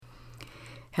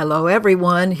Hello,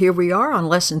 everyone. Here we are on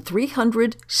lesson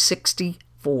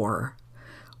 364.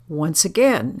 Once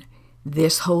again,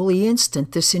 this holy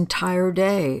instant, this entire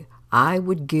day, I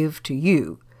would give to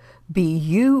you. Be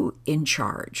you in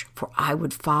charge, for I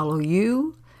would follow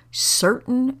you,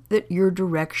 certain that your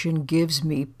direction gives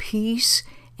me peace,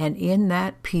 and in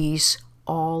that peace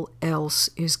all else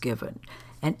is given.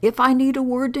 And if I need a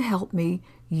word to help me,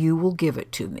 you will give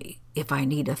it to me. If I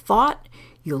need a thought,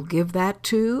 you'll give that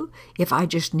too. If I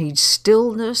just need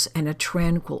stillness and a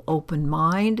tranquil, open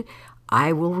mind,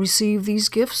 I will receive these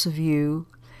gifts of you.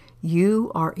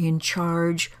 You are in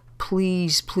charge.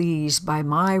 Please, please, by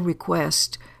my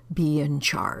request, be in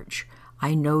charge.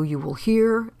 I know you will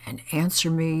hear and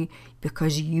answer me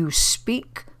because you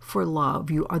speak for love.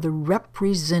 You are the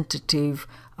representative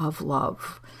of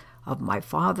love, of my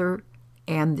Father,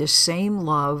 and this same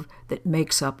love that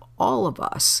makes up all of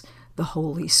us, the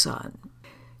Holy Son.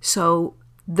 So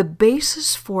the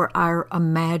basis for our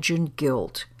imagined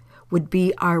guilt would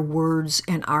be our words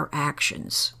and our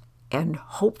actions. And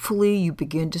hopefully you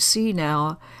begin to see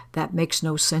now that makes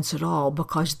no sense at all,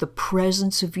 because the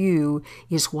presence of you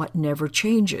is what never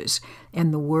changes,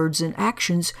 and the words and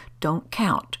actions don't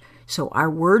count. So our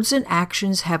words and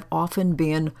actions have often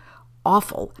been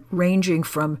awful, ranging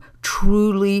from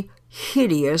truly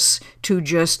hideous to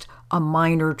just a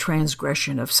minor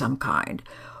transgression of some kind.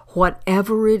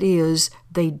 Whatever it is,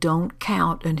 they don't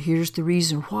count, and here's the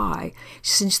reason why.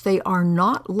 Since they are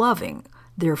not loving,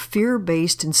 they're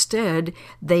fear-based instead,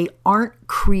 they aren't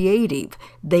creative,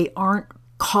 they aren't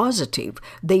causative,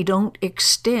 they don't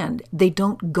extend, they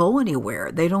don't go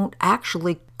anywhere, they don't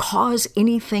actually cause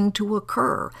anything to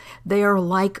occur. They are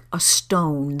like a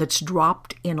stone that's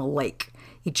dropped in a lake.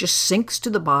 It just sinks to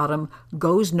the bottom,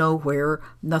 goes nowhere,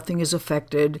 nothing is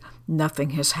affected, nothing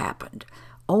has happened.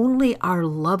 Only our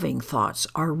loving thoughts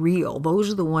are real.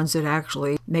 Those are the ones that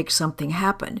actually make something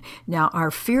happen. Now,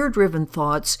 our fear-driven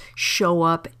thoughts show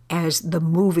up as the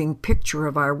moving picture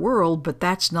of our world, but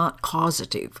that's not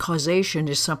causative. Causation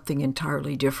is something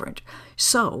entirely different.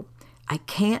 So, I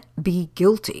can't be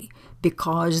guilty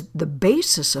because the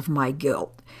basis of my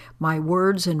guilt, my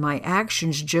words and my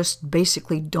actions just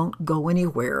basically don't go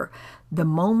anywhere. The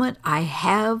moment I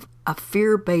have a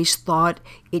fear-based thought,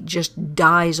 it just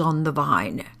dies on the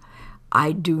vine.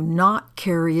 I do not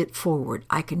carry it forward.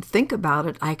 I can think about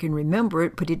it, I can remember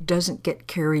it, but it doesn't get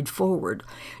carried forward.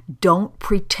 Don't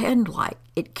pretend like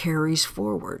it carries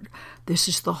forward. This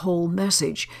is the whole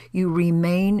message. You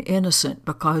remain innocent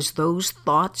because those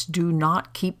thoughts do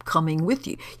not keep coming with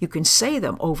you. You can say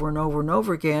them over and over and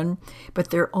over again,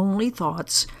 but they're only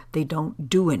thoughts. They don't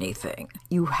do anything.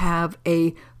 You have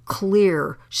a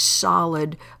clear,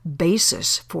 solid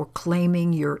basis for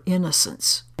claiming your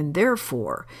innocence, and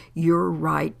therefore your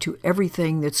right to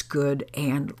everything that's good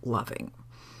and loving.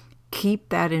 Keep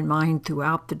that in mind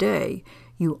throughout the day.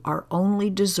 You are only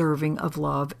deserving of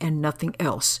love and nothing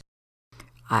else.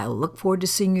 I look forward to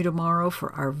seeing you tomorrow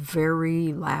for our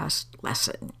very last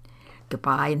lesson.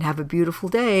 Goodbye and have a beautiful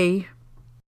day.